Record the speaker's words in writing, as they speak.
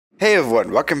Hey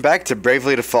everyone, welcome back to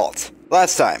Bravely Default.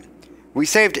 Last time, we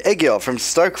saved Egil from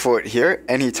Starkfort here,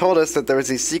 and he told us that there was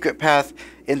a secret path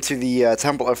into the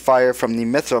Temple of Fire from the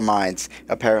Mithril Mines.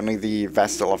 Apparently the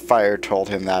Vestal of Fire told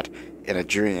him that in a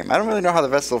dream. I don't really know how the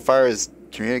Vestal of Fire is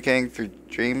communicating through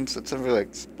dreams, it's never really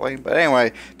explained, but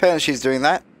anyway, apparently she's doing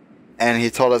that, and he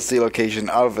told us the location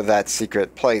of that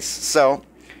secret place. So,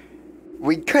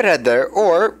 we could head there,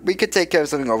 or we could take care of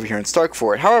something over here in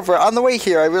Starkfort. However, on the way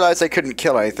here, I realized I couldn't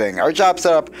kill anything. Our job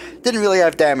setup didn't really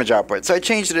have damage output, so I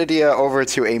changed the idea over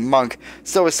to a monk,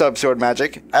 still with sub-sword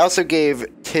magic. I also gave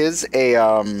Tiz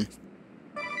the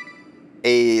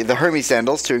Hermes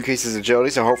sandals to increase his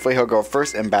agility, so hopefully he'll go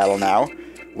first in battle now,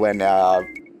 when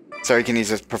so he can use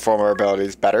his performer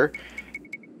abilities better.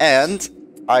 And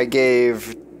I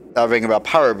gave ring about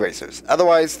power bracers.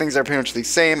 Otherwise, things are pretty much the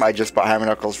same. I just bought hammer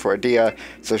knuckles for Adia,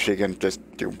 so she can just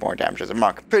do more damage as a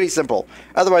monk. Pretty simple.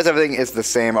 Otherwise, everything is the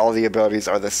same. All the abilities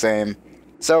are the same.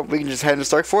 So we can just head into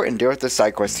Starkfort and deal with this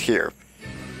side quest here.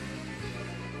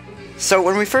 So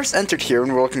when we first entered here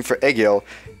and we were looking for Egil,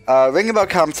 Ringabout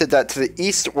commented that to the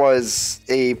east was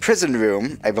a prison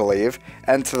room, I believe,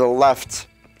 and to the left,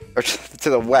 or to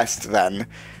the west then,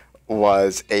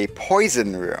 was a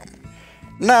poison room.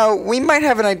 Now, we might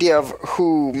have an idea of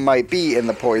who might be in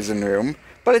the poison room,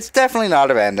 but it's definitely not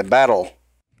a random battle.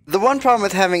 The one problem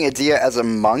with having Adia as a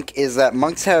monk is that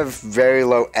monks have very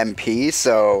low MP,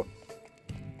 so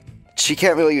she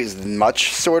can't really use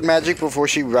much sword magic before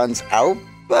she runs out,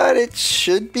 but it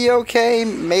should be okay,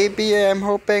 maybe, I'm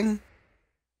hoping.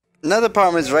 Another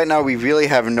problem is right now we really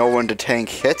have no one to tank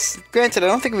hits. Granted, I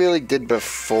don't think we really did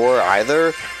before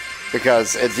either,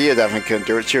 because Adia definitely couldn't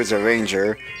do it, she was a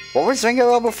ranger. What was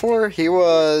Ringabout before? He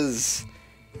was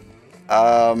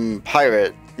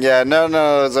pirate. Yeah, none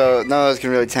of those can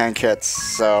really tank hits,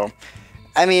 so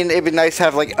I mean, it'd be nice to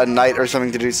have like a knight or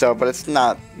something to do so, but it's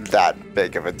not that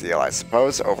big of a deal, I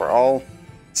suppose, overall.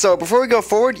 So before we go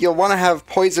forward, you'll want to have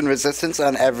poison resistance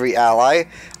on every ally.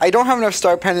 I don't have enough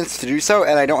star pendants to do so,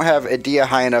 and I don't have Adia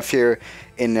high enough here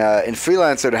in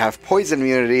Freelancer to have poison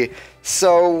immunity,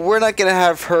 so we're not going to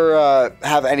have her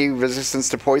have any resistance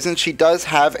to poison. She does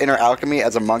have Inner Alchemy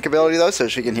as a monk ability though, so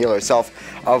she can heal herself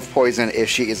of poison if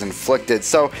she is inflicted.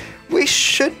 So we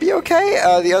should be okay.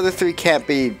 The other three can't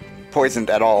be poisoned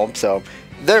at all, so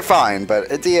they're fine,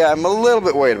 but Adia, I'm a little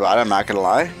bit worried about it, I'm not going to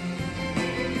lie.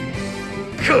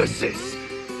 Curses!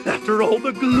 After all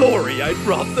the glory I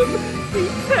brought them, they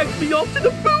packed me off to the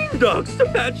boondocks to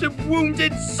patch up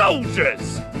wounded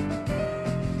soldiers!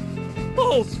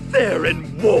 All's fair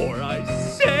in war, I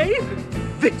say!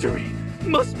 Victory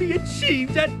must be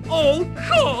achieved at all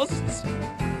costs!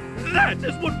 That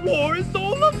is what war is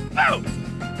all about!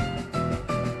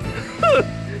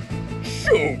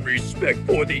 Show respect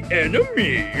for the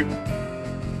enemy!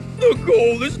 The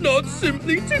goal is not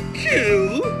simply to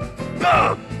kill!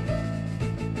 Bah!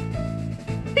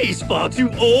 He's far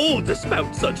too old to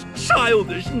spout such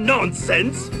childish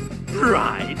nonsense!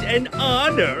 Pride and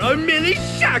honor are merely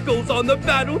shackles on the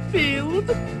battlefield!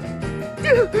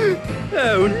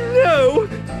 Oh no!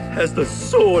 Has the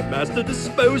Swordmaster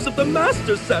disposed of the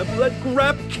Master Sample at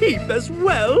Grab Keep as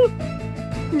well?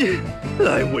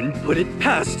 I wouldn't put it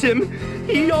past him.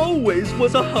 He always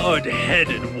was a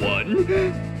hard-headed one.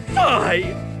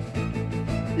 Fie!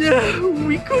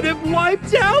 We could have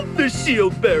wiped out the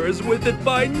shield bearers with it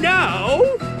by now!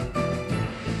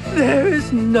 There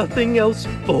is nothing else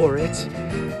for it.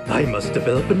 I must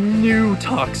develop a new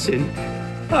toxin.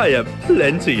 I have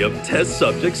plenty of test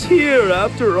subjects here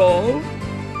after all.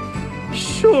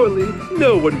 Surely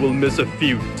no one will miss a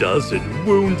few dozen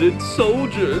wounded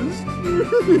soldiers.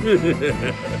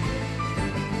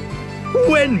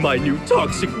 When my new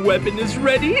toxic weapon is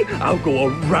ready, I'll go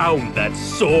around that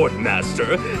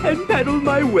Swordmaster and peddle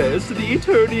my wares to the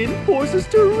Eternian forces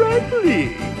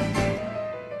directly.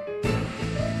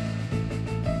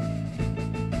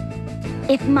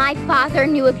 If my father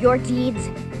knew of your deeds,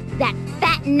 that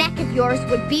fat neck of yours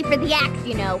would be for the axe,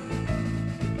 you know.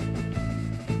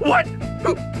 What?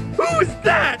 Who is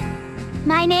that?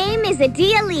 My name is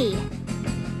Adia Lee.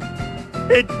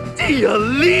 Adia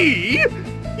Lee?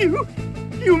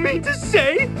 You mean to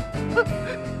say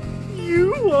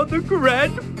you are the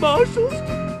Grand Marshal's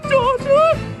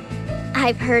daughter?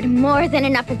 I've heard more than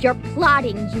enough of your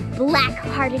plotting, you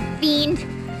black-hearted fiend.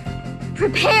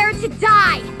 Prepare to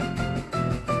die!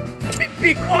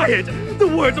 Be quiet! The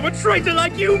words of a traitor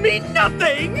like you mean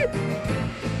nothing!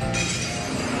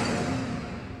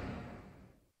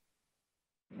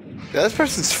 Yeah, this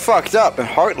person's fucked up and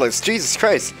heartless, Jesus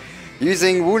Christ.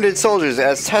 Using wounded soldiers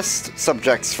as test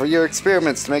subjects for your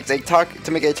experiments to make a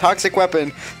toxic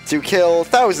weapon to kill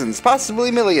thousands, possibly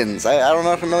millions. I don't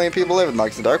know if a million people live in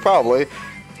Luxembourg, probably.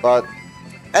 But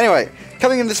anyway,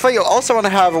 coming in this fight, you'll also want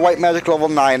to have a white magic level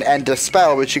 9 and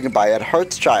Dispel, which you can buy at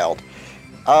Heartschild.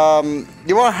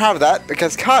 You want to have that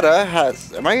because Qada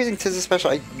has... Am I using Tiz's special?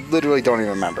 I literally don't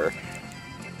even remember.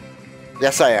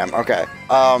 Yes, I am. Okay.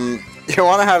 You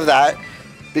want to have that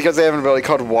because they have an ability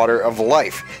called Water of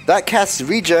Life. That casts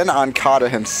Regen on Qada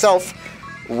himself,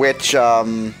 which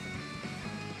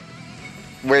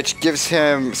gives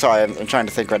him... Sorry, I'm trying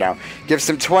to think right now. Gives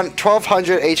him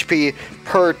 1200 HP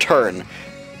per turn.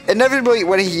 Inevitably,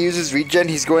 when he uses Regen,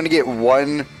 he's going to get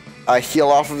one heal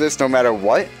off of this no matter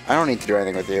what. I don't need to do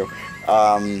anything with you.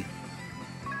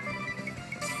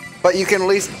 But you can at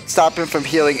least stop him from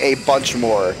healing a bunch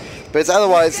more. But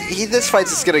otherwise, this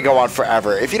fight's just going to go on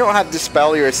forever. If you don't have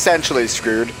Dispel, you're essentially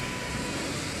screwed.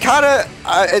 Qada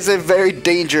is a very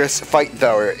dangerous fight,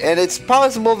 though. And it's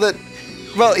possible that,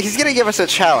 well, he's going to give us a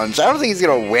challenge. I don't think he's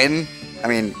going to win. I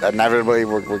mean, inevitably,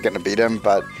 we're going to beat him.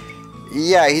 But,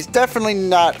 yeah, he's definitely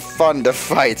not fun to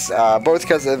fight. Both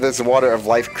because of this Water of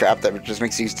Life crap that just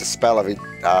makes you use Dispel every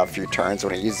few turns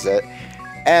when he uses it.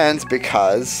 And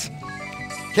because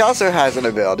he also has an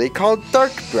ability called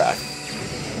Dark Breath.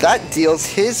 That deals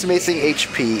his missing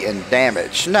HP in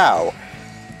damage. Now,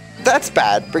 that's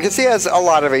bad because he has a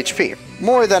lot of HP.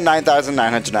 More than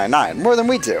 9,999. More than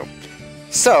we do.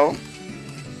 So,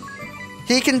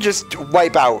 he can just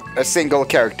wipe out a single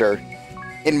character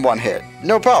in one hit.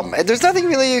 No problem. And there's nothing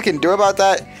really you can do about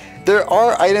that. There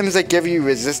are items that give you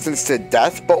resistance to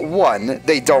death, but one,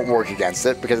 they don't work against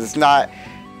it because it's not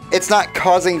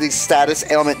causing the status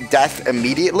ailment death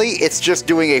immediately. It's just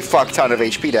doing a fuck ton of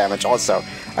HP damage. Also,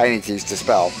 I need to use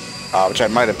Dispel, which I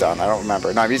might have done. I don't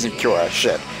remember. No, I'm using Cura.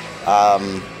 Shit.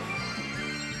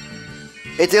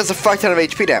 It deals a fuck ton of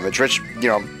HP damage, which, you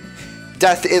know,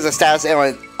 death is a status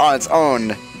ailment on its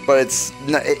own, but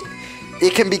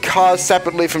it can be caused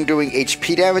separately from doing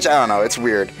HP damage. I don't know. It's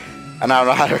weird, and I don't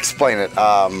know how to explain it.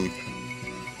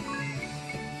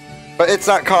 But it's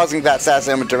not causing that status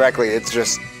ailment directly. It's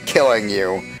just killing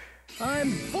you.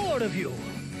 I'm bored of you.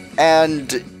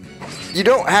 And you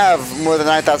don't have more than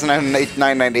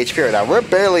 9,999 HP right now.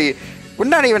 We're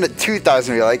not even at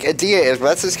 2,000. Like Adia is, but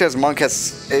that's just because Monk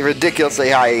has a ridiculously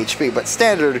high HP. But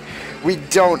standard, we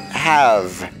don't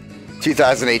have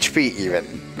 2,000 HP even.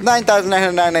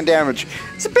 9,999 damage.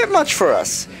 It's a bit much for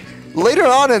us. Later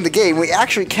on in the game, we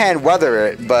actually can weather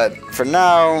it, but for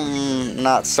now,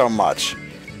 not so much.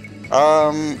 Do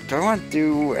I want to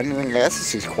do anything? I guess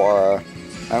this is Quara.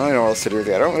 I don't really know what else to do with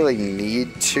it. I don't really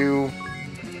need to.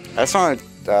 I just want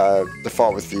to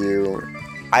default with you.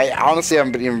 I honestly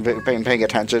haven't even been paying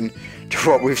attention to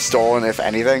what we've stolen, if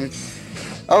anything.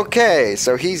 Okay,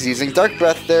 so he's using Dark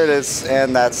Breath. There it is,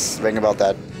 and that's ring about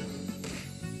that.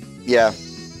 Yeah.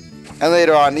 And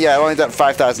later on, yeah, I only done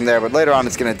 5,000 there, but later on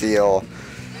it's going to deal...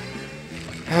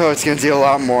 Oh, it's going to deal a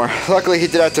lot more. Luckily, he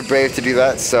did have to Brave to do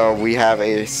that, so we have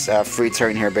a free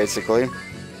turn here, basically.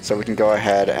 So we can go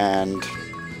ahead and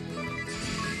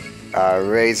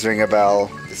raise Ring-a-Bell,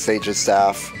 the Sage's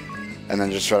Staff, and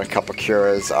then just run a couple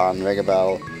Curas on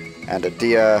Ring-a-Bell and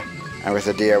Adia. And with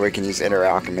Adia, we can use Inner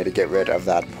Alchemy to get rid of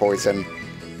that poison.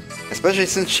 Especially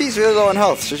since she's really low in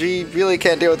health, so she really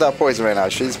can't deal with that poison right now.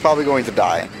 She's probably going to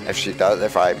die if she does,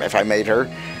 if I made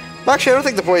her. Well, actually, I don't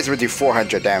think the poison would do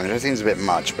 400 damage. That seems a bit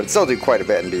much, but it'd still do quite a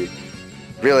bit and be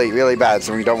really, really bad,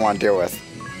 so we don't want to deal with.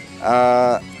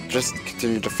 Just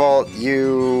continue default.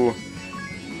 You,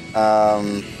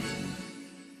 well,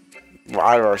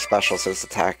 out of our special, so it's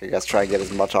attack, I guess. Try and get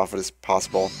as much off it as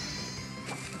possible.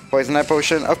 Poison that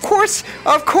potion. Of course!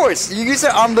 You use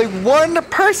it on the one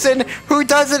person who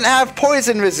doesn't have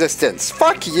poison resistance.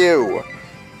 Fuck you!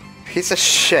 Piece of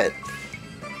shit.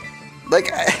 Like,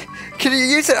 can you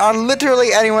use it on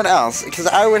literally anyone else? Because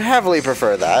I would heavily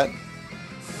prefer that.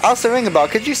 Also, Ring-a-Bell,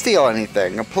 could you steal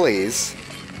anything, please?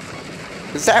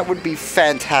 Because that would be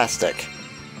fantastic.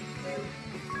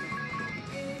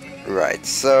 Right,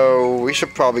 so we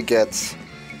should probably get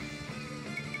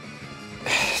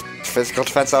physical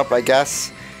defense up, I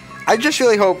guess. I just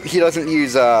really hope he doesn't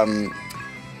use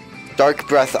Dark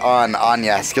Breath on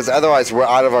Anyas, because otherwise we're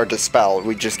out of our Dispel.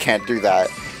 We just can't do that.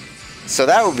 So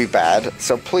that would be bad.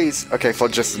 So please... Okay,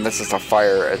 Phlogiston, this is a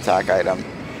fire attack item.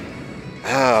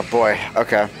 Oh, boy.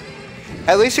 Okay.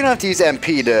 At least you don't have to use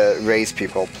MP to raise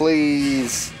people.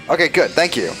 Please. Okay, good.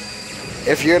 Thank you.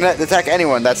 If you're going to attack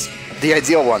anyone, that's the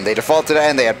ideal one. They defaulted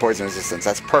and they had poison resistance.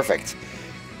 That's perfect.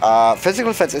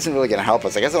 Physical defense isn't really going to help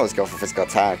us. I guess I'll just go for physical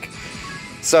attack.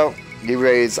 So, you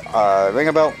raise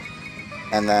Ring-a-Bell.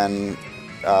 and then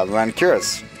run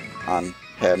cures on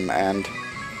him and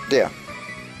Dia.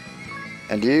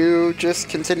 And you just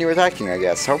continue attacking, I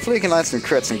guess. Hopefully you can land some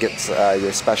crits and get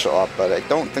your special up, but I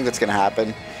don't think that's going to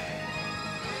happen.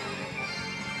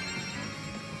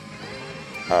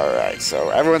 Alright, so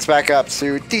everyone's back up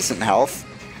to decent health.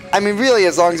 I mean, really,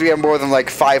 as long as we have more than like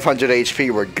 500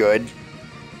 HP, we're good.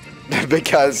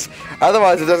 Because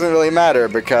otherwise it doesn't really matter,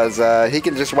 because he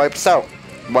can just wipe us out.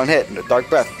 One hit, Dark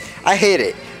Breath. I hate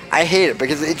it. I hate it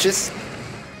because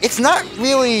it's not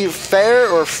really fair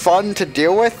or fun to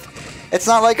deal with. It's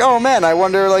not like, oh man, I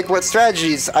wonder like what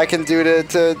strategies I can do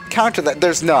to counter that.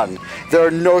 There's none. There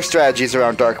are no strategies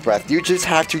around Dark Breath. You just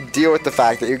have to deal with the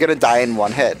fact that you're gonna die in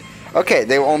one hit. Okay,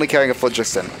 they were only carrying a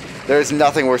phlogiston. There is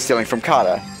nothing worth stealing from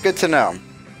Qada. Good to know.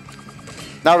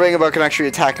 Now Ringabout can actually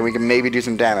attack and we can maybe do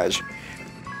some damage.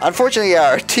 Unfortunately,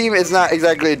 yeah, our team is not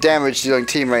exactly a damage dealing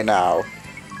team right now.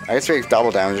 I guess we have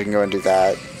double damage, we can go and do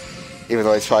that. Even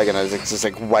though he's probably gonna just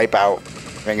like wipe out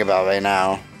Ringabout right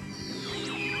now.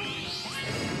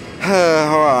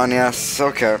 Hold on, yes,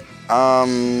 okay.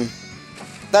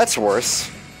 That's worse.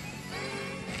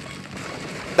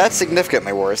 That's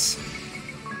significantly worse.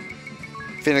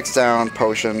 Phoenix down,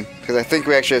 potion. Because I think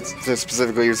we actually have to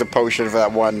specifically use a potion for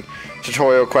that one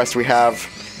tutorial quest we have.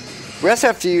 We also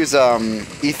have to use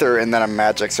ether and then a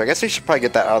magic, so I guess we should probably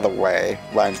get that out of the way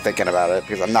while I'm thinking about it,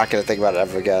 because I'm not going to think about it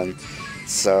ever again.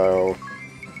 So,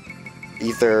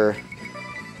 ether.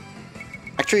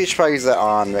 Actually, you should probably use that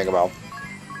on Ringabout,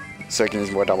 so you can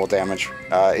use more double damage.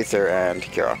 Ether and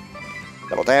Cura.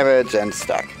 Double damage and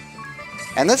stack.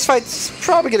 And this fight's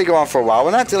probably going to go on for a while.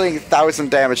 We're not dealing 1,000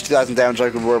 damage, 2,000 damage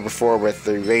like we were before with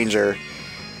the Ranger.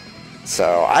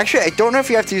 So, actually, I don't know if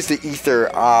you have to use the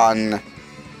ether on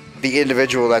the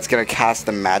individual that's going to cast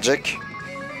the magic.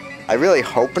 I really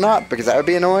hope not, because that would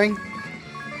be annoying.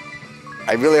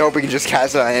 I really hope we can just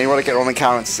cast it on anyone. It only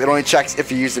counts. It only checks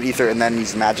if you use an ether and then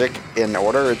use magic in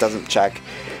order. It doesn't check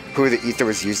who the ether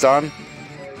was used on.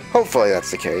 Hopefully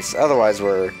that's the case. Otherwise,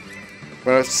 we're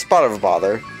in a spot of a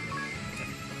bother.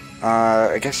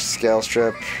 I guess Scale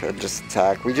Strip and just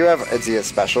attack. We do have Adia's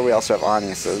special. We also have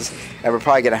Anius's. And we're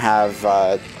probably going to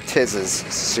have Tiz's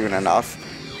soon enough.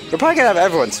 We're probably going to have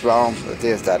everyone's. Well,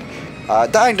 Adia's dead.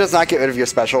 Dying does not get rid of your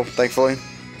special, thankfully.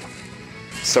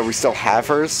 So we still have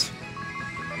hers.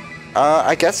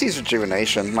 I guess he's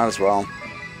Rejuvenation. Might as well.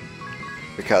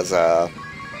 Because,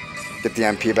 get the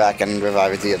MP back and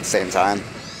revive Adia at the same time.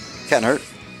 Can't hurt.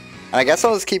 And I guess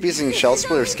I'll just keep using Shell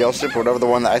Split or Scale Strip, or whatever the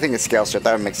one that I think is Scale Strip.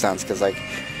 That would make sense, because like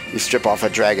you strip off a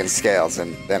dragon's scales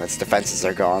and then its defenses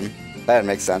are gone. That would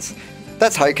make sense.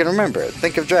 That's how you can remember it.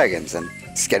 Think of dragons and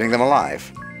skinning them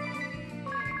alive.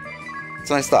 It's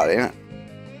a nice thought, ain't it?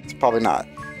 It's probably not.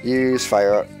 Use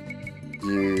Fire.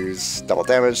 Use double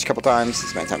damage a couple times,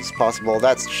 as many times as possible.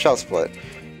 That's Shell Split.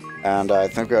 And I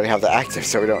think we already have the active,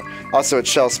 so we don't. Also, it's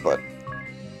Shell Split.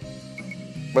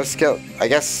 What skill? I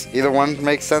guess either one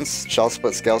makes sense. Shell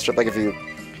Split, Scale Strip. Like if you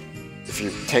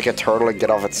take a turtle and get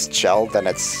off its shell, then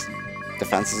its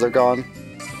defenses are gone.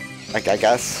 Like I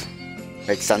guess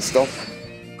makes sense still.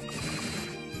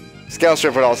 Scale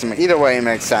Strip would also make. Either way, it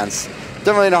makes sense.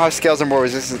 Don't really know how scales are more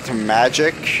resistant to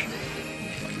magic.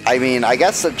 I mean, I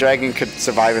guess a dragon could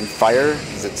survive in fire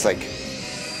because it's like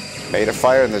made of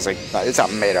fire, and there's like it's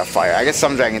not made of fire. I guess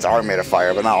some dragons are made of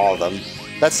fire, but not all of them.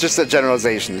 That's just a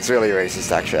generalization. It's really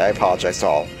racist, actually. I apologize to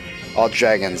all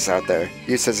dragons out there.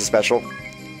 Use as a special.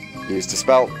 Use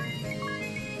Dispel.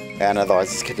 And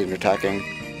otherwise, just continue attacking.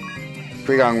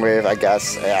 Pre-Gong Wave, I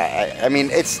guess. I mean,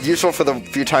 it's useful for the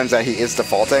few times that he is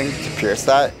defaulting to pierce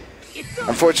that.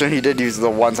 Unfortunately, he did use the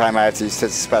one time I had to use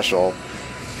his special.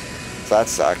 So that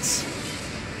sucks.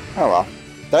 Oh well.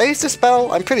 Did I use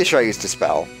Dispel? I'm pretty sure I used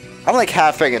Dispel. I'm like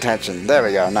half paying attention. There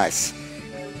we go. Nice.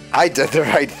 I did the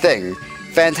right thing.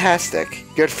 Fantastic.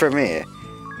 Good for me.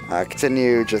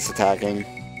 Continue just attacking,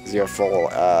 because you have full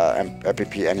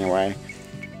MPP anyway.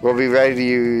 We'll be ready to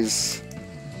use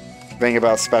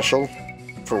Ringabout special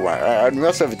for what? We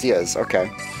also have Adia's. Okay.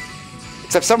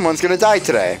 Except someone's gonna die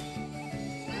today.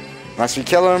 Unless we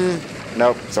kill him.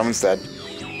 Nope, someone's dead.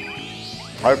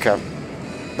 Okay.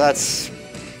 That's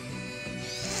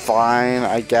fine,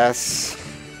 I guess.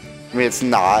 I mean, it's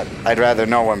not. I'd rather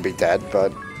no one be dead,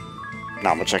 but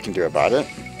not much I can do about it.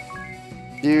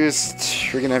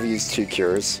 We're gonna have used 2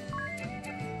 cures.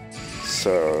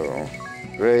 So,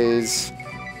 raise,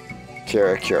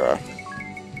 Cura.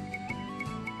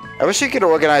 I wish you could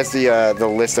organize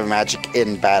the list of magic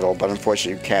in battle, but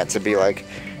unfortunately you can't, to be like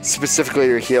specifically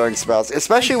your healing spells,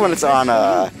 especially when it's on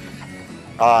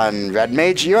Red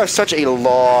Mage. You have such a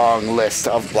long list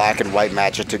of black and white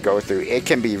magic to go through. It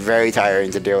can be very tiring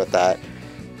to deal with that.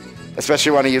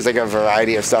 especially when you use like a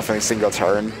variety of stuff in a single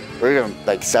turn, or even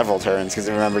like several turns, because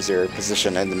it remembers your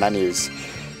position in the menus.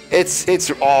 It's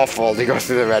awful to go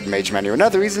through the red mage menu.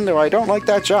 Another reason though I don't like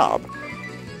that job.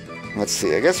 Let's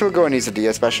see, I guess we'll go and use a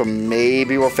Dia special.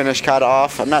 Maybe we'll finish Qada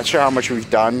off. I'm not sure how much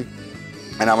we've done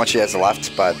and how much he has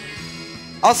left, but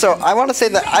also, I want to say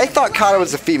that I thought Qada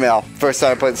was a female first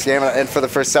time I played this game, and for the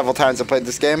first several times I played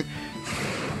this game.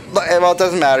 Well, it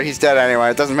doesn't matter. He's dead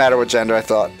anyway. It doesn't matter what gender I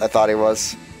thought he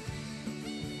was.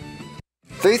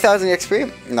 3,000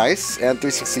 XP, nice, and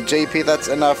 360 JP. That's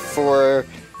enough for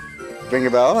Ring a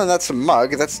Bell, and that's a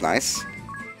mug. That's nice,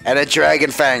 and a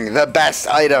Dragon Fang, the best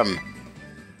item.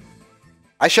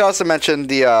 I should also mention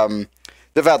the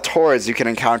Valtoras you can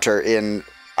encounter in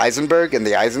Eisenberg, in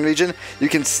the Eisen region. You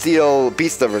can steal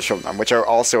beast livers from them, which are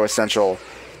also essential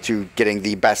to getting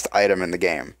the best item in the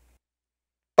game.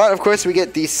 But of course we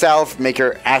get the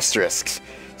Salve-Maker asterisks.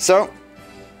 So,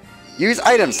 use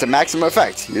items to maximum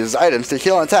effect. Use items to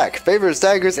heal and attack. Favors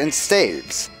daggers and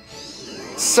staves.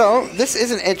 So, this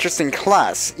is an interesting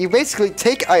class. You basically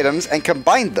take items and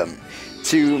combine them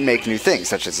to make new things,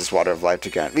 such as this Water of Life to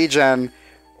grant regen,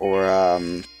 or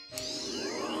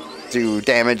do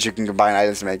damage. You can combine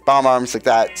items to make bomb arms like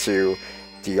that, to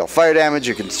deal fire damage.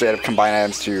 You can straight up combine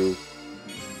items to...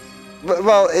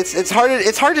 Well, it's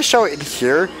hard to show it in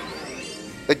here.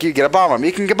 Like, you get a bomb arm.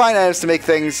 You can combine items to make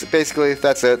things, basically,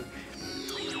 that's it.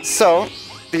 So,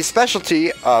 the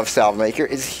specialty of Salve-Maker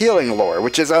is healing lore,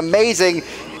 which is amazing.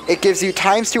 It gives you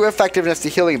 ×2 effectiveness to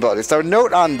healing abilities. So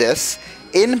note on this,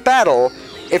 in battle,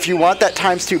 if you want that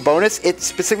 ×2 bonus, it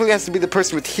specifically has to be the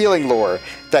person with healing lore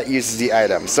that uses the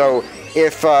item. So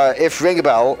if Ring a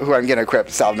Bell, who I'm gonna equip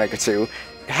Salve-Maker to,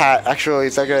 actually,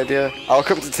 is that a good idea? I'll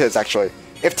equip it to Tiz, actually.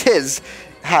 If Tiz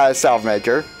has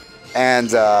Salve-Maker, and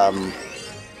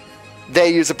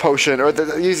they use a potion, or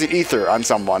they use an ether on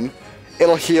someone,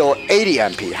 it'll heal 80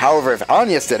 MP. However, if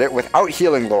Anyas did it without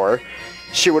healing lore,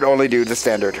 she would only do the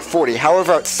standard 40.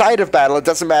 However, outside of battle, it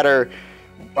doesn't matter,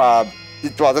 well,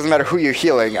 it doesn't matter who you're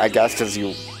healing, I guess, because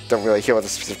you don't really heal with a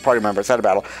specific party member outside of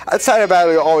battle. Outside of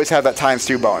battle, you'll always have that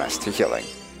 ×2 bonus to healing.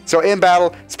 So in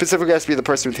battle, specifically has to be the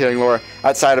person with healing lore.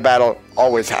 Outside of battle,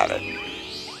 always have it.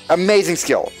 Amazing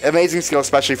skill,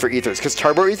 especially for ethers, because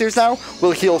turbo ethers now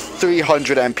will heal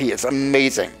 300 MP. It's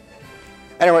amazing.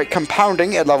 Anyway,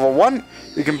 compounding at level 1,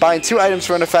 you combine 2 items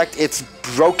for an effect. It's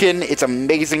broken, it's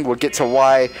amazing. We'll get to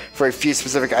why for a few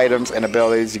specific items and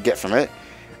abilities you get from it.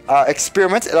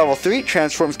 Experiment at level 3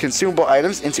 transforms consumable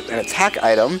items into an attack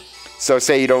item. So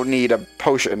say you don't need a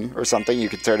potion or something, you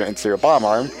can turn it into a bomb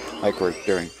arm, like we're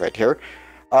doing right here.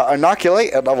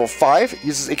 Inoculate at level 5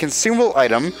 uses a consumable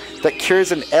item that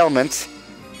cures an ailment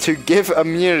to give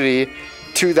immunity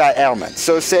to that ailment.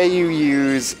 So say you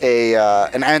use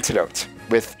an antidote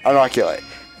with Inoculate.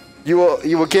 You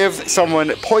will give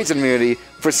someone poison immunity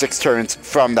for 6 turns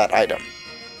from that item.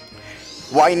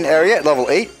 Widen area at level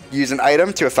 8. Use an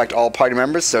item to affect all party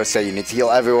members. So say you need to heal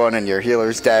everyone and your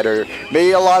healer's dead, or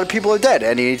maybe a lot of people are dead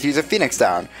and you need to use a Phoenix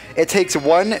down. It takes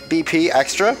 1 BP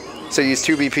extra. So use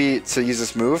 2 BP to use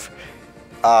this move.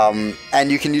 And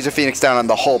you can use a Phoenix down on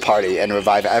the whole party and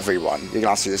revive everyone. You can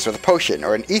also do this with a potion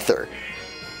or an ether.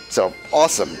 So,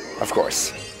 awesome, of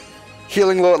course.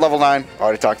 Healing low at level 9,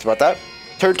 already talked about that.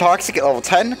 Turn toxic at level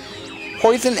 10.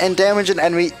 Poison and damage an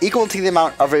enemy equal to the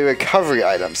amount of a recovery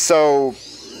item. So,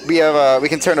 we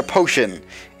can turn a potion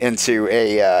into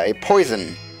a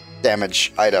poison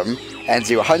damage item and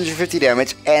do 150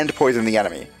 damage and poison the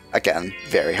enemy. Again,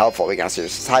 very helpful. We can also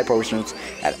use high potions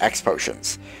and X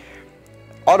potions.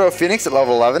 Auto Phoenix at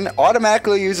level 11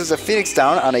 automatically uses a Phoenix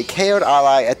down on a KO'd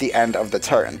ally at the end of the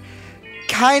turn.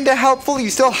 Kinda helpful. You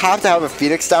still have to have a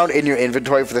Phoenix down in your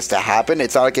inventory for this to happen.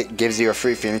 It's not like it gives you a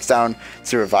free Phoenix down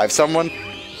to revive someone.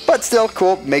 But still,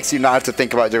 cool. Makes you not have to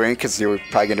think about doing it because you're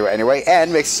probably going to do it anyway.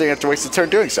 And makes you have to waste a turn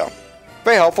doing so.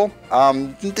 Very helpful.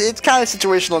 It's kind of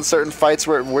situational in certain fights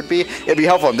where it would be. It'd be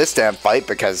helpful in this damn fight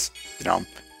because, you know,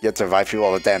 you have to revive people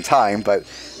all the damn time. But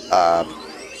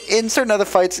in certain other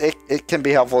fights, it can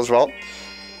be helpful as well.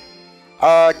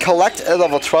 Collect at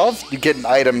level 12. You get an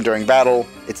item during battle.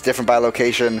 It's different by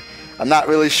location. I'm not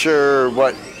really sure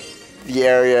what the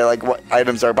area, like what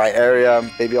items are by area.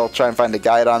 Maybe I'll try and find a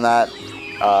guide on that.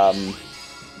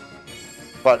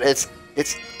 But it's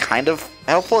kind of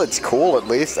helpful. It's cool, at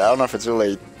least. I don't know if it's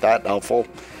really that helpful.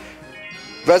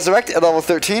 Resurrect at level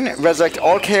 13. Resurrect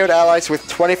all KO'd allies with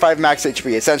 25 max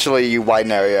HP. Essentially, you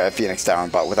widen area of Phoenix down,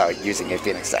 but without using a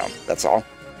Phoenix down. That's all.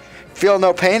 Feel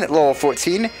no pain at level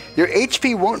 14. Your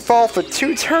HP won't fall for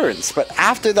 2 turns, but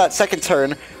after that second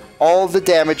turn, all the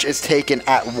damage is taken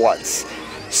at once.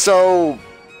 So,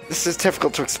 this is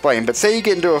difficult to explain, but say you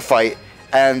get into a fight,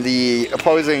 and the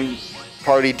opposing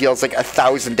party deals like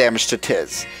 1,000 damage to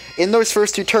Tiz. In those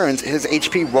first 2 turns, his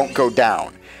HP won't go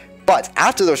down. But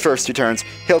after those first 2 turns,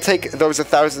 he'll take those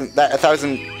 1,000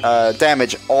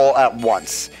 damage all at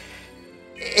once.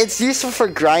 It's useful for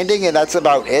grinding, and that's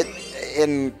about it.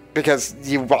 Because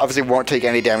you obviously won't take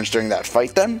any damage during that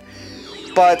fight then.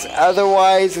 But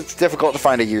otherwise, it's difficult to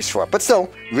find a use for it. But still,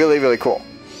 really, really cool.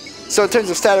 So in terms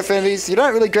of stat affinities, you're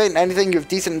not really great in anything. You have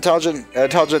decent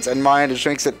intelligence and mind, which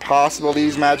makes it possible to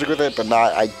use magic with it, but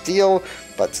not ideal,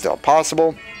 but still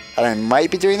possible. And I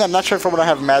might be doing that. I'm not sure if I want to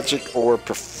have magic or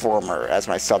performer as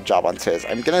my sub job on Tiz.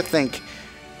 I'm gonna think.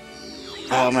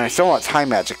 Oh man, I still want time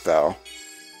magic though,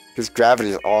 because gravity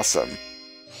is awesome.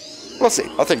 We'll see.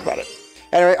 I'll think about it.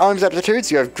 Anyway, arms aptitudes,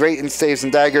 you have great in staves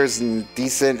and daggers, and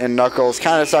decent in knuckles,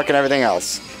 kind of suck in everything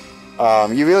else.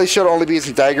 You really should only be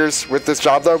using daggers with this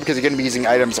job though, because you're going to be using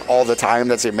items all the time,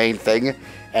 that's your main thing.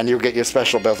 And you'll get your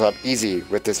special built up easy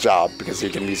with this job, because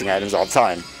you're going to be using items all the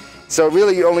time. So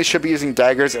really, you only should be using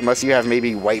daggers, unless you have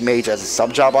maybe White Mage as a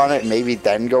sub job on it, and maybe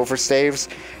then go for staves.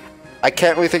 I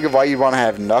can't really think of why you'd want to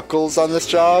have knuckles on this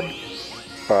job,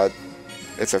 but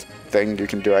it's a thing you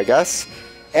can do, I guess.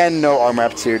 And no armor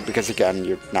aptitude, because again,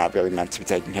 you're not really meant to be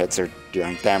taking hits or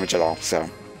doing damage at all, so...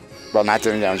 Well, not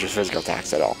doing damage with physical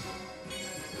attacks at all.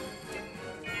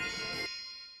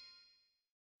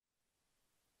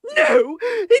 No!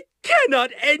 It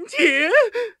cannot end here!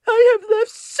 I have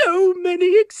left so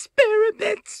many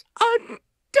experiments undone!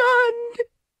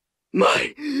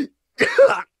 My...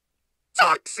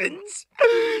 toxins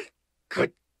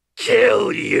could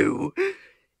kill you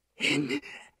in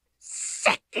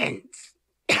seconds.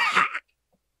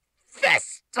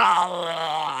 Vestal.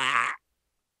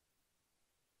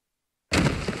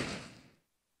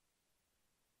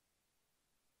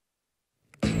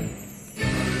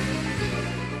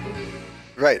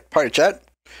 Right, party chat.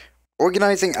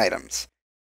 Organizing items.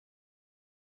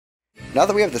 Now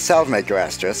that we have the Salve-Maker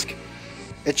asterisk,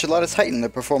 it should let us heighten the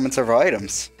performance of our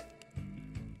items.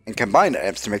 And combine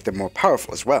items to make them more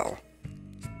powerful as well.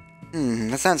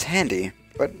 That sounds handy.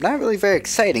 But not really very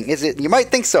exciting, is it? You might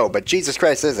think so, but Jesus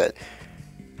Christ, is it?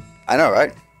 I know,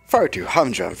 right? Far too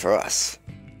humdrum for us.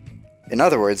 In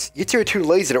other words, you two are too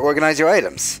lazy to organize your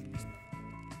items.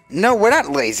 No, we're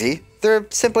not lazy. There are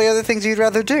simply other things you'd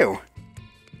rather do.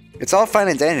 It's all fine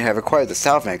and dandy to have acquired the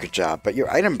Salve-Maker job, but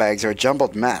your item bags are a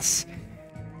jumbled mess.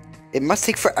 It must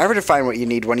take forever to find what you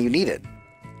need when you need it.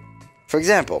 For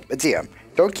example, Adia,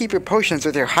 don't keep your potions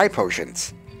with your high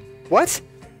potions. What?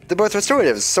 They're both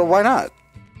restoratives, so why not?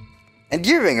 And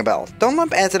you, Ring a Bell, don't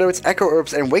lump antidotes, echo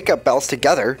herbs, and wake up bells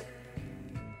together.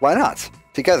 Why not?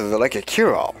 Together they're like a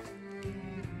cure-all.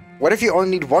 What if you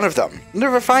only need one of them? You'll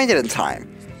never find it in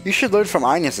time. You should learn from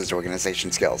Agnes's organization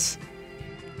skills.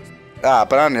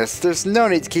 But Agnes, there's no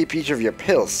need to keep each of your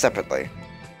pills separately.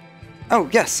 Oh,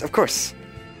 yes, of course.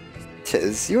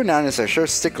 Tiz, you and Agnes are sure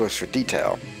sticklers for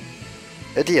detail.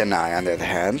 Adia and I, on the other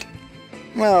hand,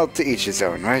 well, to each his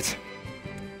own, right?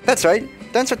 That's right.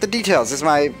 Dance with the details is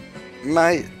my...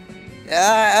 No,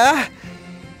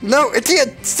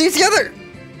 Adia, stay together!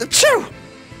 Achoo!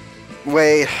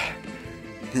 Wait,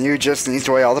 you just need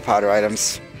to weigh all the powder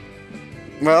items.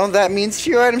 Well, that means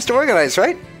fewer items to organize,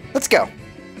 right? Let's go.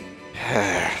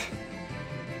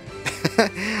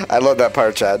 I love that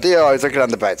part, chat. You're always looking on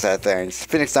the bright side of things.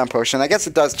 Phoenix Down Potion, I guess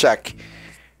it does check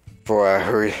for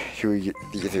who the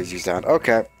Ethers use down.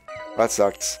 Okay, well, that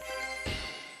sucks.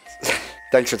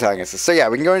 Thanks for telling us this. So yeah,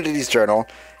 we can go into these journal.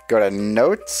 Go to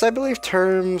notes, I believe.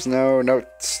 Terms, no,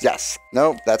 notes. Yes.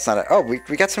 No, that's not it. Oh, we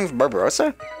got some from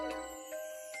Barbarossa?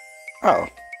 Oh.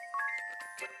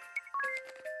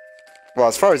 Well,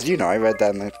 as far as you know, I read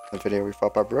that in the video we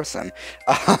fought Barbarossa in.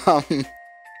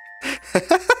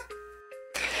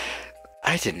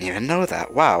 I didn't even know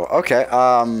that. Wow, okay.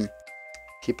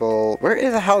 People... Where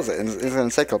is the hell is it? Is it an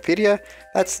encyclopedia?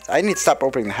 I need to stop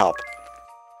opening the help.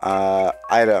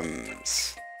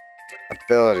 Items.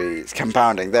 Abilities.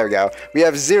 Compounding. There we go. We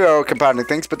have 0 compounding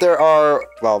things, but there are,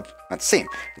 well, let's see.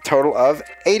 A total of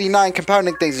 89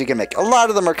 compounding things you can make. A lot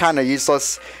of them are kind of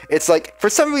useless. It's like, for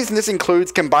some reason this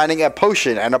includes combining a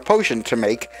potion and a potion to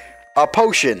make a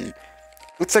potion.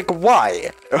 It's like,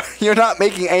 why? You're not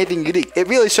making anything unique. It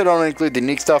really should only include the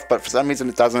unique stuff, but for some reason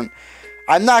it doesn't.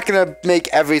 I'm not going to make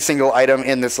every single item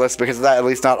in this list because of that, at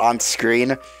least not on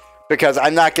screen. Because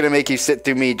I'm not going to make you sit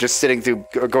through me just sitting through,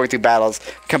 or going through battles,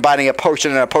 combining a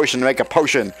potion and a potion to make a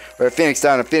potion, or a phoenix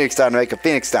down and a phoenix down to make a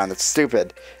phoenix down. That's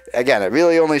stupid. Again, it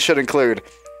really only should include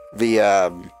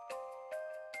the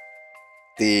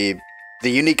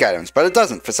unique items, but it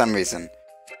doesn't for some reason.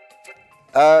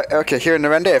 Okay, here in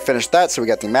Narende, I finished that, so we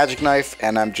got the magic knife,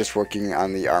 and I'm just working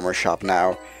on the armor shop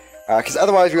now. Because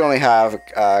otherwise we only have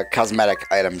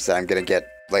cosmetic items that I'm going to get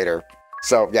later.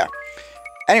 So, yeah.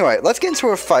 Anyway, let's get into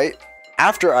a fight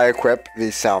after I equip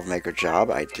the Salve-Maker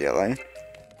job, ideally.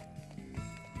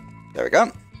 There we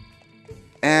go.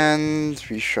 And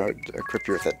we should equip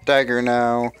you with a dagger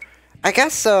now. I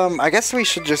guess we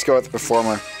should just go with the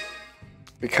Performer.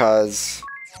 Because...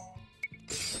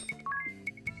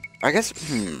 I guess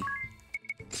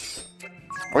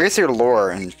your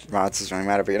lore and rods doesn't really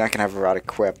matter, but you're not gonna have a rod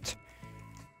equipped.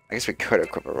 I guess we could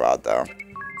equip a rod though.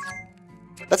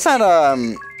 That's not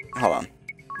hold on.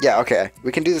 Yeah, okay.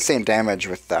 We can do the same damage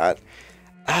with that.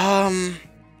 I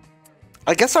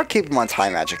guess I'll keep him on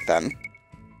time magic then.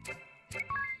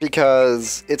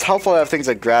 Because it's helpful to have things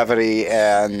like gravity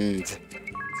and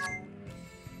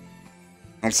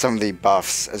some of the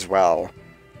buffs as well.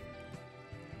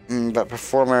 But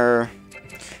Performer...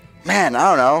 Man, I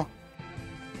don't know.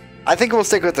 I think we'll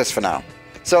stick with this for now.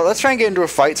 So let's try and get into a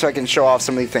fight so I can show off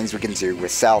some of the things we can do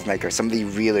with Salve-Maker. Some of the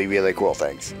really, really cool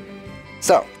things.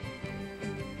 So,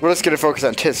 we're just going to focus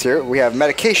on Tis here. We have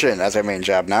Medication as our main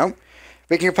job now.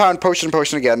 We can compound potion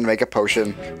again to make a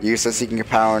potion. Use this, you can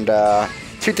compound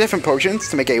 2 different potions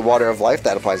to make a Water of Life.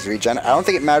 That applies to regen. I don't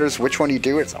think it matters which one you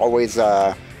do. It's always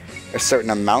a certain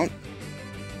amount.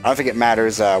 I don't think it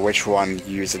matters which one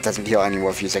you use. It doesn't heal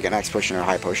anymore if you use like an X potion or a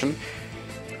high potion.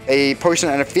 A potion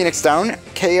and a Phoenix Down.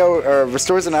 KO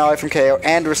restores an ally from KO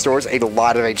and restores a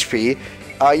lot of HP.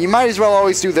 You might as well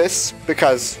always do this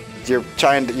because you're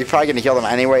probably going to heal them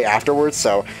anyway afterwards.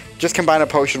 So just combine a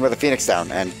potion with a Phoenix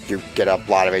Down and you get a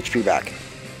lot of HP back.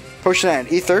 Potion and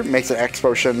Ether makes an X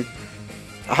potion.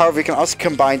 However, you can also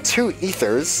combine 2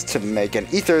 Ethers to make an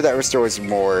Ether that restores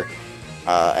more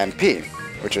MP.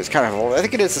 Which is kind of, I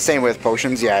think it is the same with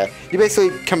potions, yeah. You basically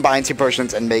combine 2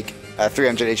 potions and make a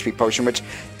 300 HP potion, which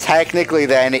technically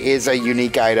then is a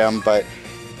unique item, but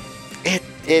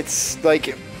it's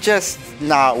like just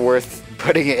not worth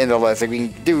putting it in the list. Like we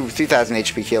can do 3000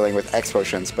 HP healing with X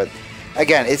potions, but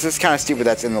again, it's just kind of stupid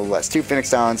that's in the list. 2 Phoenix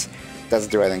Downs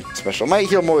doesn't do anything special. Might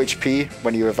heal more HP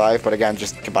when you revive, but again,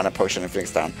 just combine a potion and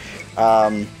Phoenix Down.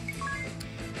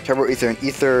 Turbo Ether and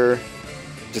Ether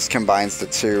just combines the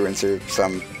 2 into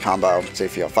some combo, so you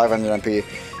feel 500 MP.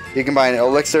 You combine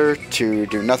Elixir to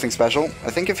do nothing special.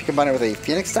 I think if you combine it with a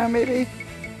Phoenix Down, maybe?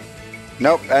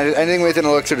 Nope, anything with an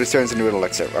Elixir just turns into an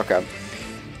Elixir, okay.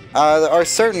 There are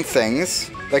certain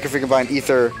things, like if we combine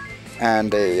Ether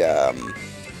and an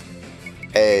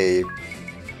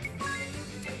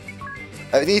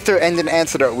Ether and an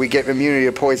Antidote, we get immunity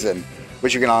to poison,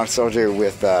 which you can also do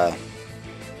with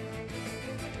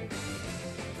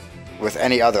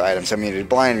any other item. So immunity to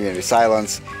blind, immunity to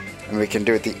silence, and we can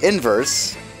do it the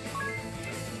inverse.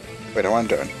 Wait, what am I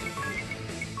doing?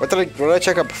 What did I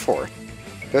check out before?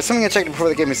 There was something I checked before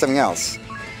that gave me something else.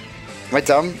 Am I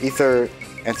dumb? Ether,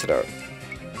 Antidote.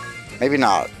 Maybe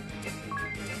not.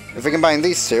 If we combine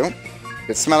these 2,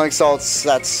 with Smelling Salts,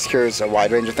 that cures a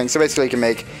wide range of things. So basically you can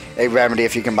make a remedy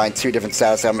if you combine 2 different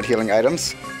status element healing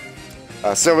items.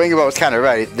 So Ringo was kind of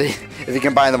right. If you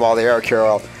combine them all, they are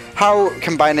cure-all. How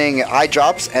combining eye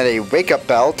drops and a wake-up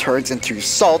bell turns into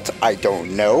salt, I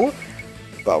don't know.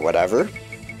 But whatever.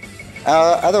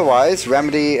 Otherwise,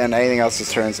 remedy and anything else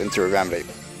just turns into a remedy.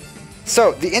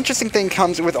 So, the interesting thing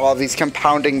comes with all these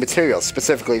compounding materials,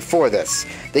 specifically for this.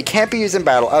 They can't be used in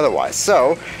battle otherwise,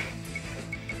 so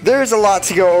there's a lot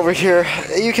to go over here.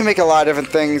 You can make a lot of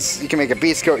different things. You can make a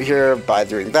beast goat here by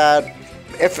doing that.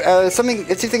 If 2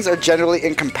 things are generally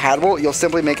incompatible, you'll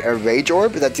simply make a Rage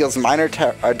Orb that deals minor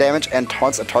damage and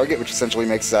taunts a target, which essentially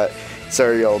makes that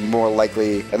so you'll more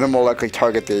likely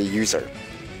target the user.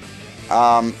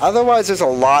 Otherwise, there's a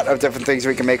lot of different things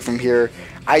we can make from here.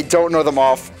 I don't know them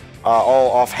all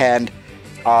offhand.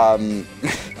 I'll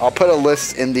put a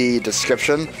list in the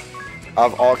description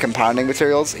of all compounding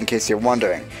materials in case you're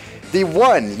wondering. The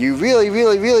one you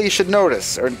really should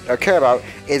notice or care about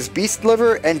is Beast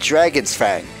Liver and Dragon's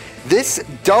Fang. This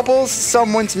doubles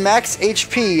someone's max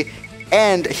HP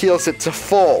and heals it to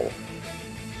full.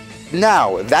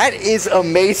 Now, that is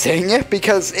amazing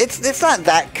because it's not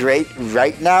that great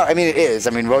right now. I mean, it is.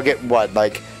 I mean, we'll get what,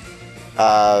 like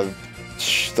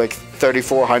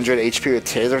 3,400 HP with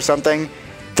Tiz or something.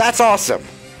 That's awesome.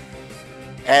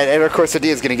 And of course,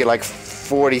 Adia is going to get like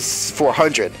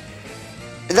 4,400.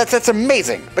 That's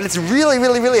amazing, but it's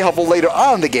really helpful later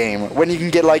on in the game when you can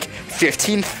get like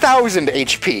 15,000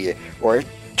 HP or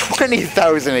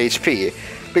 20,000 HP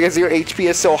because your HP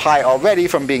is so high already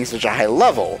from being such a high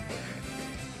level.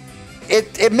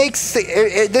 It makes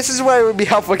this is why it would be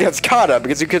helpful against Qada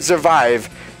because you could survive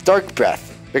Dark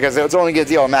Breath because it's only going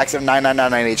to deal a max of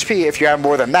 9999 HP. If you have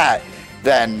more than that,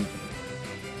 then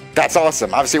that's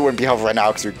awesome. Obviously, it wouldn't be helpful right now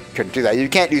because you couldn't do that. You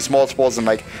can't use multiples and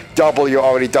like double your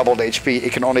already doubled HP.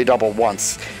 It can only double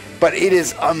once. But it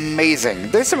is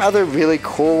amazing. There's some other really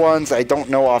cool ones I don't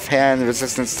know offhand.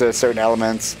 Resistance to certain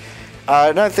elements.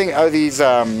 Another thing are these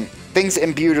things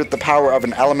imbued with the power of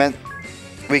an element.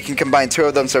 We can combine 2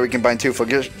 of them, so we can combine 2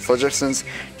 phlogistians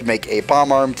to make a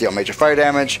bomb arm, deal major fire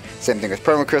damage. Same thing with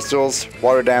permacrystals,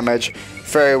 water damage,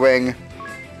 fairy wing,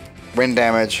 wind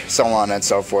damage, so on and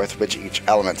so forth with each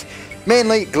element.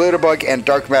 Mainly, Glitterbug and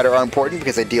Dark Matter are important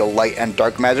because they deal light and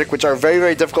dark magic, which are very,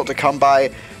 very difficult to come by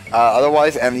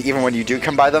otherwise, and even when you do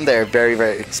come by them, they're very,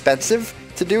 very expensive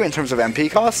to do in terms of MP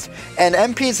cost. And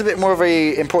MP is a bit more of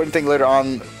a important thing later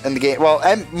on in the game. Well,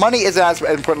 money isn't as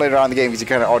important later on in the game because you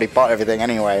kind of already bought everything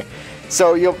anyway.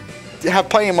 So you'll have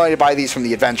plenty of money to buy these from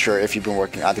the adventure if you've been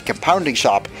working at the compounding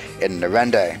shop in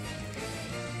Narende.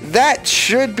 That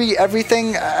should be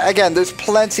everything. Again, there's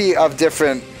plenty of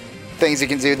different things you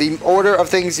can do. The order of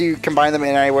things you combine them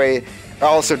in any way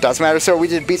also does matter. So we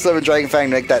did Beast Liver and Dragon Fang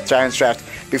to make that Giant's Draft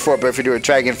before, but if we do a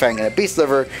Dragon Fang and a Beast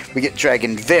Liver, we get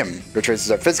Dragon Vim, which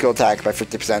raises our physical attack by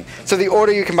 50%. So the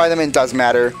order you combine them in does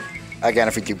matter. Again,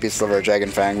 if we do Beast Liver or Dragon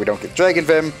Fang, we don't get Dragon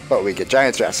Vim, but we get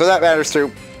Giant's Draft. So that matters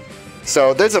too.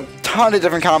 So there's a ton of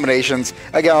different combinations.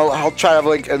 Again, I'll try to have a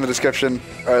link in the description,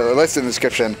 or a list in the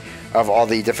description of all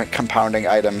the different compounding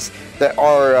items that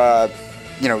are,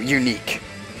 you know, unique.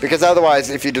 Because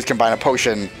otherwise, if you just combine a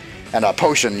potion and a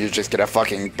potion, you just get a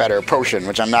fucking better potion,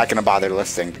 which I'm not going to bother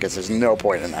listing because there's no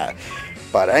point in that.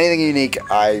 But anything unique,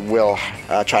 I will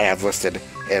try to have listed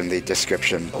in the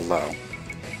description below.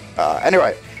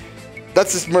 Anyway,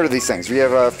 let's just murder these things. We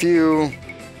have a few...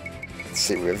 Let's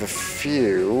see, we have a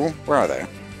few... Where are they?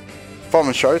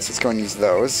 Fallen Shards, let's go and use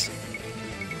those.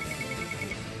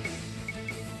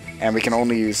 And we can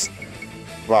only use...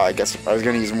 Well, I guess I was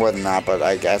going to use more than that, but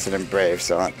I guess I didn't brave,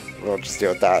 so we'll just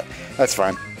deal with that. That's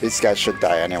fine. These guys should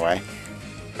die anyway.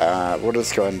 We'll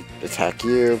just go and attack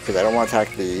you, because I don't want to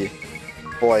attack the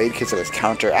blade, because it has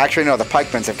counter. Actually, no, the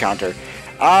pikemans have counter.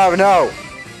 Oh, no!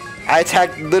 I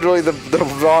attacked literally the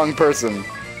wrong person.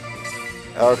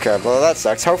 Okay, well, that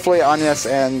sucks. Hopefully, Anyas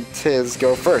and Tiz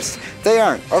go first. They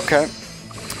aren't. Okay.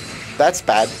 That's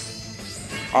bad.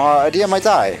 Adia might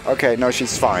die. Okay, no,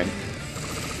 she's fine.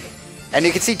 And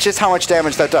you can see just how much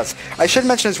damage that does. I should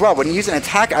mention as well, when you use an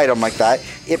attack item like that,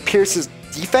 it pierces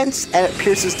defense and it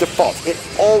pierces default. It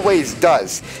always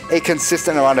does a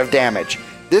consistent amount of damage.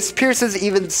 This pierces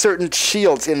even certain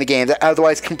shields in the game that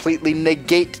otherwise completely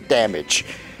negate damage.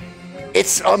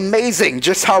 It's amazing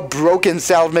just how broken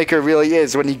Salve-Maker really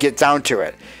is when you get down to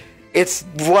it. It's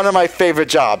one of my favorite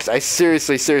jobs. I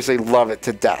seriously, seriously love it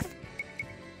to death.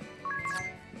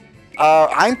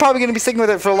 I'm probably going to be sticking with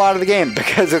it for a lot of the game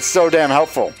because it's so damn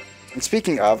helpful. And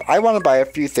speaking of, I want to buy a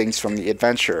few things from the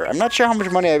adventure. I'm not sure how much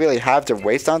money I really have to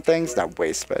waste on things. Not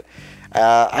waste, but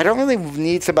I don't really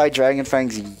need to buy Dragon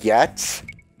Fangs yet. So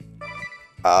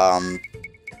I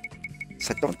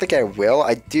don't think I will.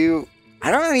 I don't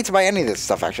really need to buy any of this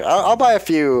stuff, actually. I'll buy a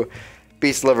few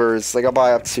Beast Livers. Like, I'll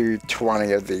buy up to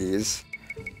 20 of these.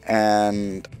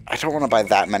 And I don't want to buy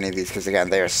that many of these because, again,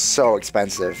 they are so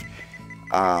expensive.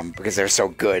 Because they're so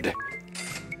good.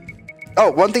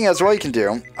 Oh, one thing as well you can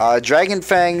do. Dragon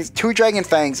Fangs, 2 Dragon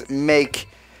Fangs make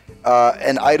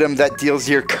an item that deals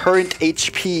your current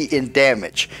HP in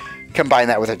damage. Combine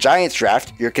that with a Giant's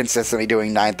Draft, you're consistently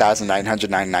doing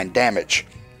 9,999 damage.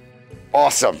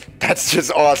 Awesome. That's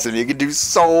just awesome. You can do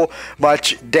so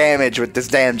much damage with this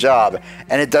damn job.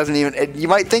 And it doesn't even... you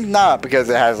might think not because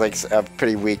it has like a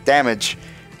pretty weak damage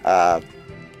or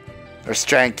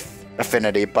strength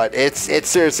affinity, but it's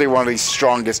seriously one of the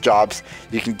strongest jobs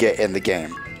you can get in the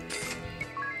game.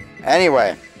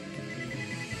 Anyway,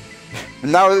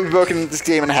 now that we've broken this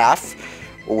game in half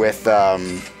with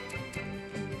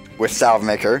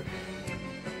Salve-Maker,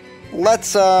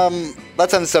 let's end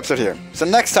this episode here. So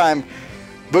next time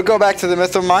we'll go back to the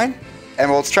Mythril Mine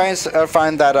and we'll try and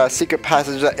find that secret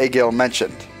passage that Egil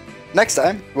mentioned. Next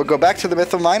time, we'll go back to the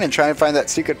Mythril Mine and try and find that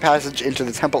secret passage into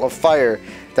the Temple of Fire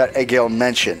that Egil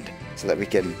mentioned, so that we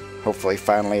can hopefully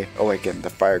finally awaken the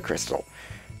Fire Crystal.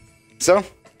 So,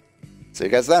 see you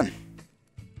guys then.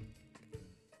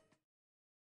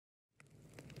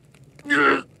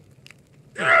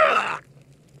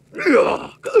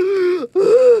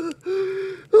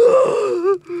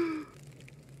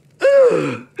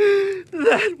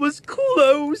 That was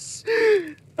close.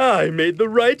 I made the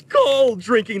right call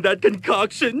drinking that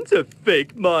concoction to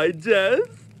fake my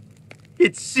death.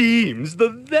 It seems the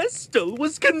Vestal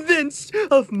was convinced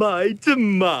of my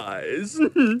demise.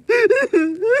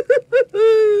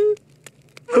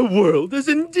 The world is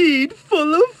indeed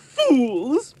full of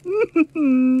fools.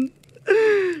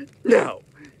 Now,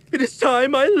 it is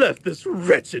time I left this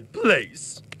wretched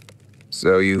place.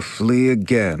 So you flee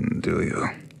again, do you?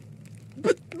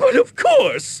 But of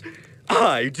course,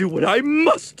 I do what I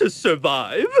must to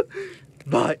survive,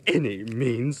 by any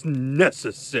means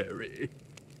necessary.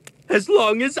 As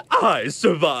long as I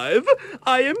survive,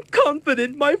 I am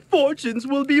confident my fortunes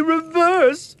will be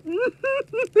reversed.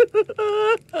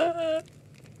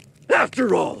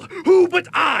 After all, who but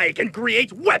I can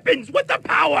create weapons with the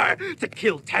power to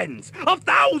kill tens of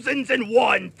thousands in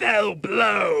one fell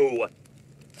blow?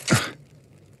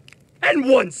 And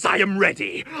once I am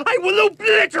ready, I will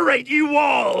obliterate you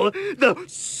all! The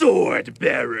sword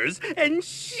bearers and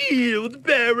shield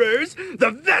bearers,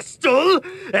 the Vestal,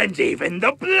 and even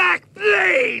the Black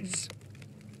Blades!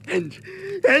 And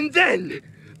then,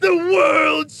 the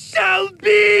world shall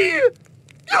be...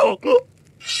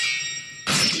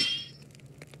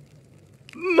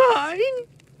 mine?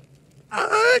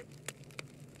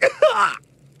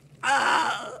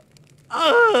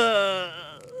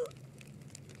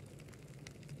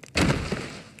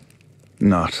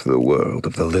 Not the world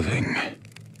of the living.